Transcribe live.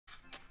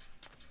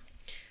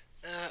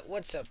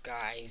What's up,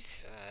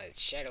 guys?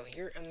 Shadow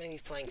here. I'm gonna be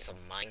playing some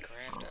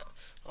Minecraft.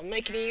 I'm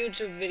making a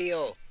YouTube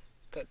video.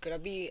 Could I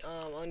be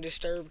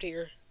undisturbed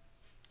here?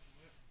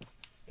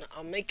 No,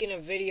 I'm making a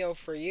video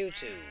for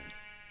YouTube.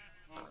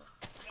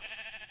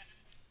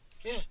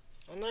 Yeah,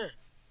 on there.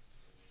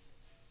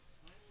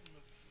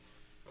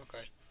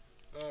 Okay.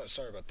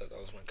 Sorry about that. That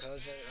was my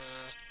cousin.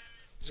 I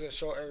was gonna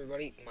show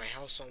everybody my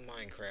house on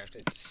Minecraft.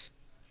 It's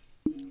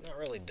not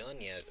really done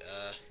yet.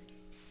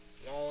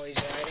 I'm always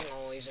adding,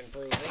 always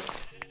improving.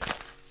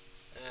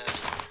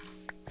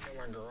 In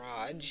my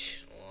garage.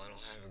 Well, I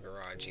don't have a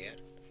garage yet.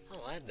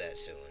 I'll add that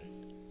soon.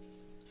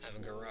 I have a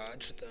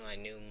garage with my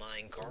new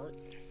minecart.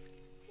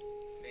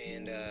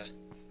 And,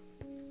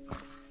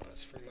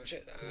 that's pretty much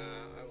it.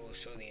 I will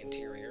show the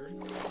interior.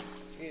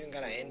 We even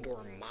got an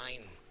indoor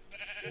mine.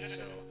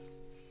 So,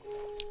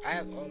 I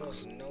have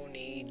almost no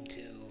need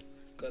to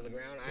go to the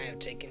ground. I have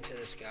taken to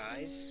the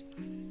skies.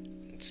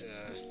 It's,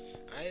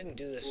 I didn't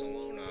do this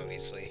alone,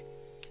 obviously.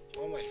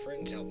 All my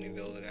friends helped me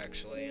build it,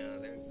 actually.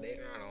 They're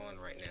not on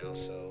right now,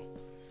 so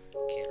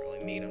can't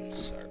really meet them.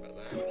 Sorry about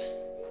that.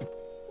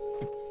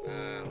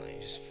 Let me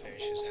just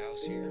finish his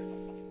house here.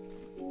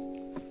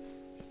 Oh,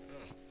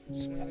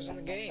 somebody was in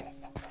the game.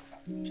 I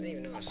didn't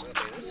even notice.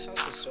 Okay, this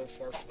house is so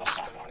far from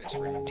spawn, it's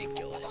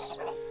ridiculous.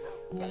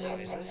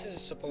 Anyways, this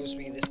is supposed to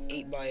be this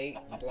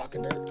 8x8 block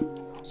of dirt.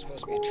 It's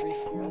supposed to be a tree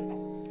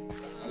farm.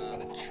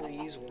 The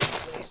trees will be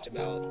placed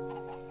about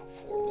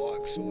 4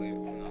 blocks away.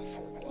 Well, not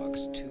 4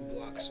 blocks, 2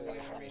 blocks away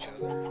from each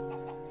other.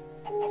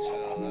 So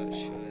that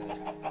should.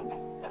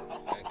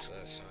 Actually,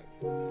 that's not.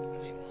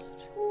 Wait, what?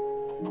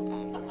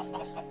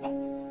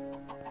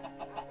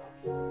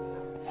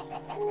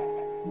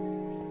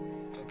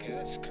 Okay,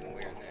 that's kind of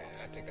weird.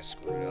 I think I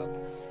screwed up.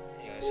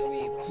 Anyways, it'll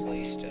be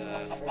placed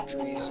 4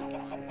 trees in 1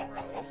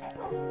 row.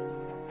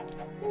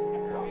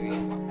 Or maybe,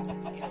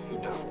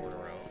 we'll do 4 in a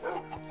row.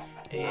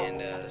 And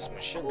this is my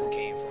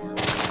sugarcane farm.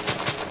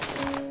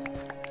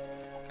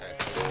 Gotta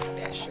collect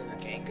that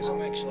sugarcane because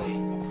I'm actually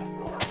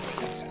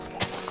making some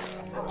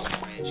for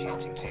my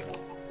enchanting table.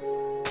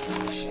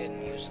 She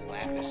didn't use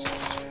lapis, so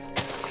it's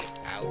really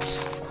out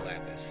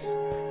lapis.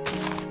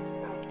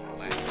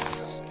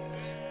 Lapis.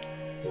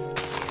 Yeah,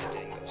 it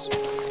didn't go so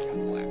well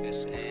with lapis.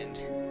 And,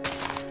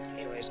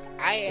 anyways,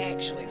 I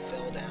actually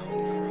fell down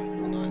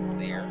from, well, not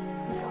there,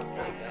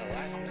 like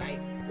last night.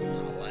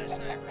 Not last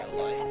night in real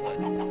life, but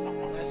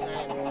last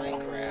night in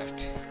Minecraft,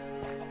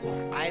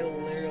 I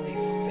literally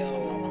fell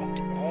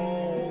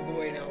all the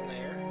way down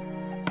there.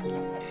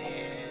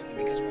 And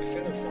because my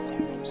feather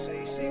falling boots,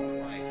 they saved my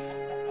life.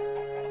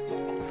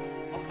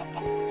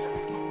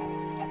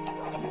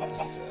 That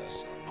was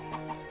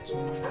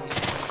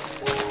crazy.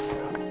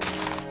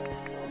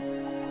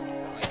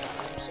 Like,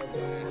 I'm so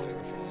glad I had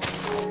feather falling.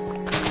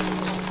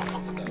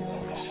 Without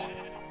those.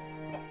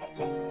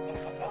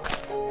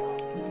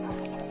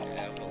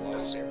 Yeah, I would have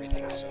lost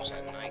everything because it was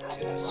at night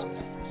too. This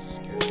is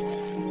scary.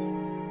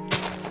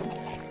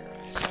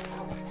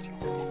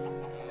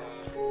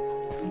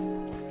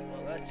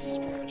 Well, that's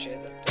pretty much it.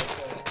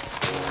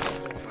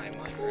 That's my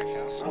Minecraft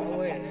house. Oh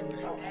wait, I never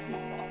had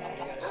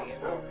you guys get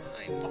more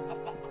mine.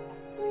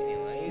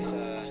 Anyways,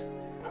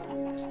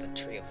 that's the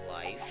tree of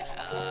life.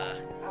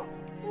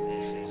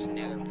 This is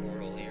Nether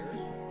portal here.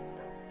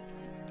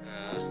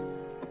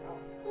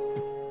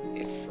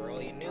 If for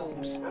all you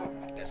noobs,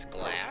 that's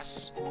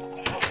glass. I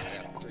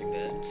got 3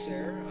 beds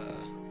there.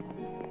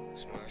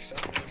 Some more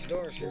stuff. Next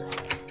doors here.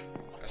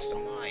 That's the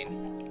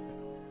mine.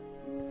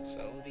 So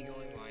we'll be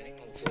going mining.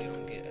 Hopefully I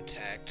don't get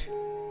attacked.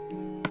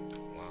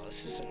 Wow,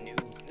 this is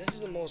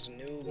the most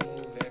noob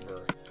move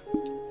ever.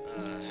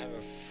 Have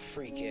a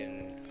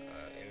freaking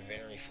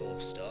inventory full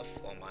of stuff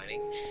while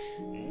mining.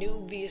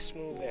 Noobiest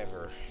move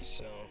ever.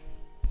 So,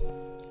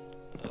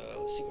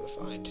 let's see what I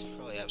find.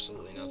 Probably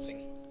absolutely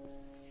nothing.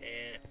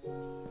 And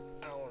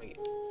I don't want to get.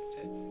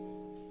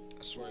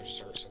 I swear I just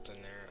heard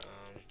something there.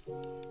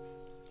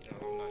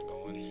 I'm not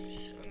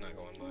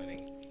going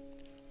mining.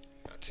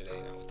 Not today,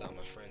 not without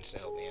my friends to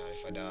help me out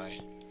if I die.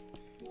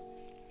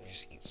 Let me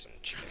just eat some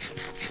chicken.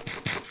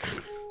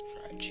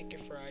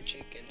 Fried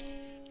chicken.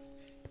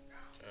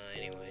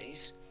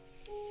 Anyways.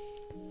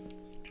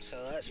 So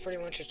that's pretty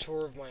much a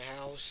tour of my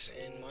house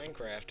in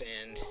Minecraft,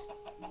 and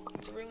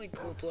it's a really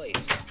cool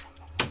place.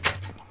 I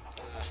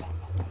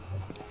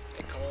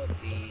call it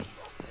the,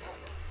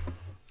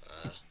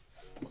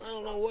 well, I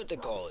don't know what to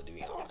call it, to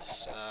be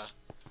honest.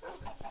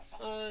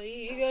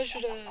 You guys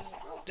should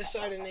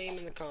decide a name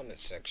in the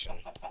comments section.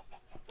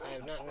 I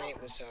have not named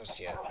this house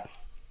yet.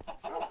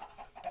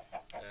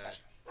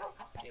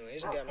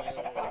 Anyways, I got my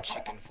own little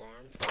chicken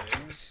farm for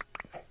eggs.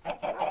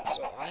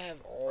 So I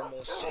have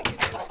almost taken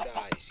to the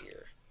skies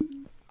here.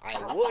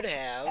 I would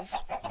have,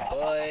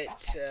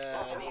 but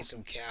I need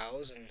some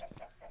cows, and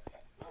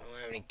I don't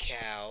have any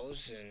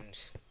cows, and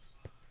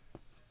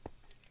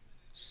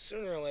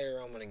sooner or later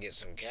I'm gonna get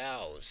some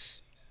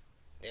cows.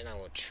 Then I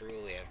will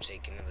truly have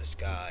taken to the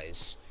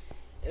skies.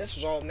 And this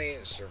was all made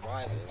in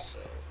survival, so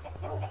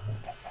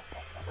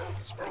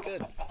it's pretty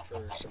good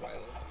for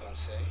survival, I would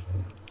say.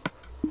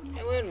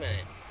 Hey, wait a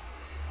minute.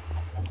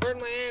 Where'd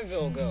my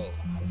anvil go?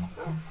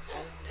 Oh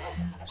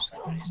no,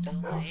 somebody stole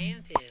my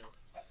anvil.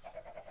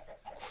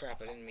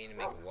 Crap, I didn't mean to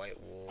make white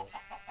wool.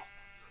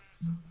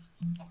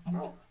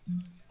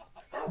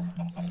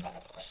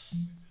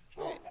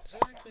 Wait, is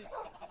that actually...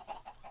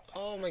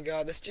 Oh my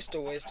god, that's just a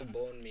waste of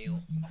bone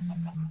meal.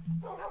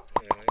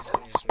 Anyways,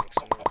 let me just make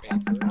some more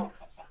paper.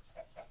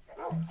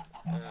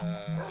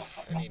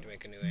 I need to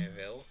make a new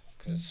anvil,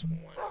 because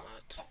why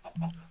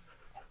not?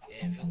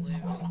 Anvil,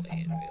 anvil,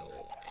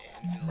 anvil,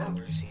 anvil,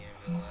 where's the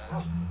anvil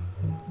at?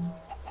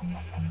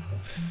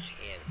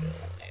 Anvil,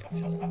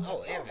 anvil,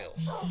 oh, anvil!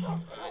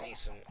 I need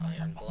some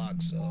iron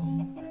blocks, though.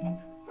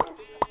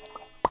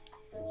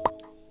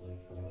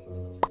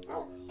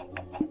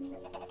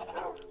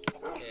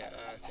 Okay,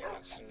 I think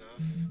that's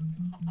enough.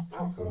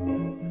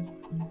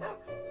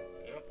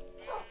 Yep.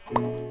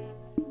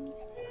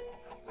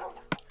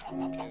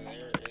 Okay,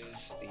 there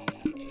is the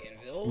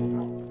anvil.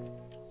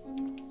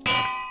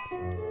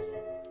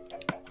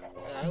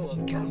 I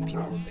love killing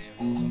people with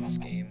anvils on this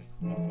game.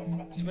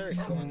 It's very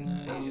fun.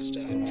 You just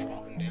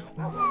drop them down.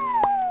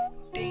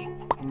 They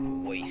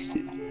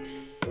wasted.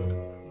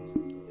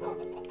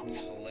 It's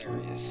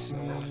hilarious.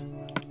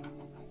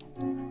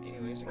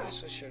 Anyways, I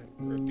guess I should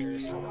repair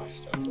some of my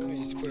stuff. Let me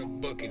just put a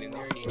bucket in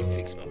there. I need to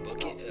fix my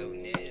bucket. Oh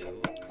no.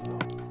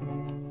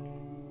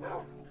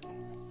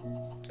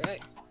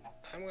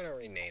 I'm gonna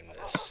rename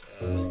this.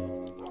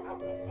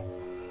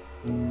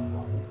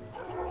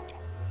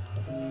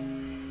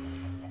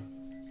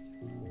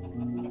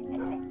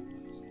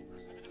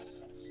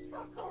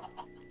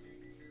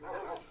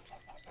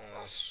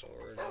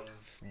 Sword of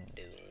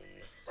Doom.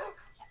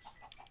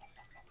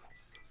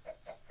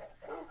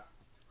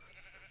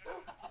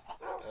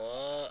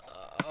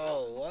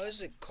 Oh, why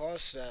does it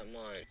cost that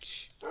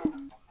much?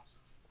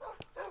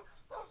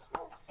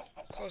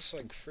 It costs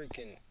like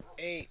freaking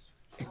 8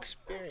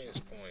 experience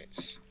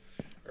points.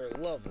 Or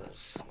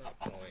levels, not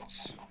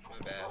points. My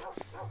bad.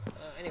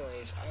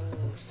 Anyways, I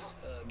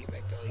will get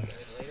back to all you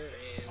guys later.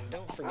 And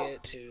don't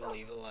forget to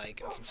leave a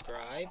like and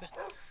subscribe.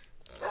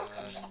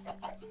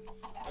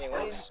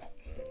 Anyways,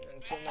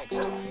 until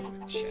next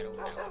time, Shadow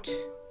out.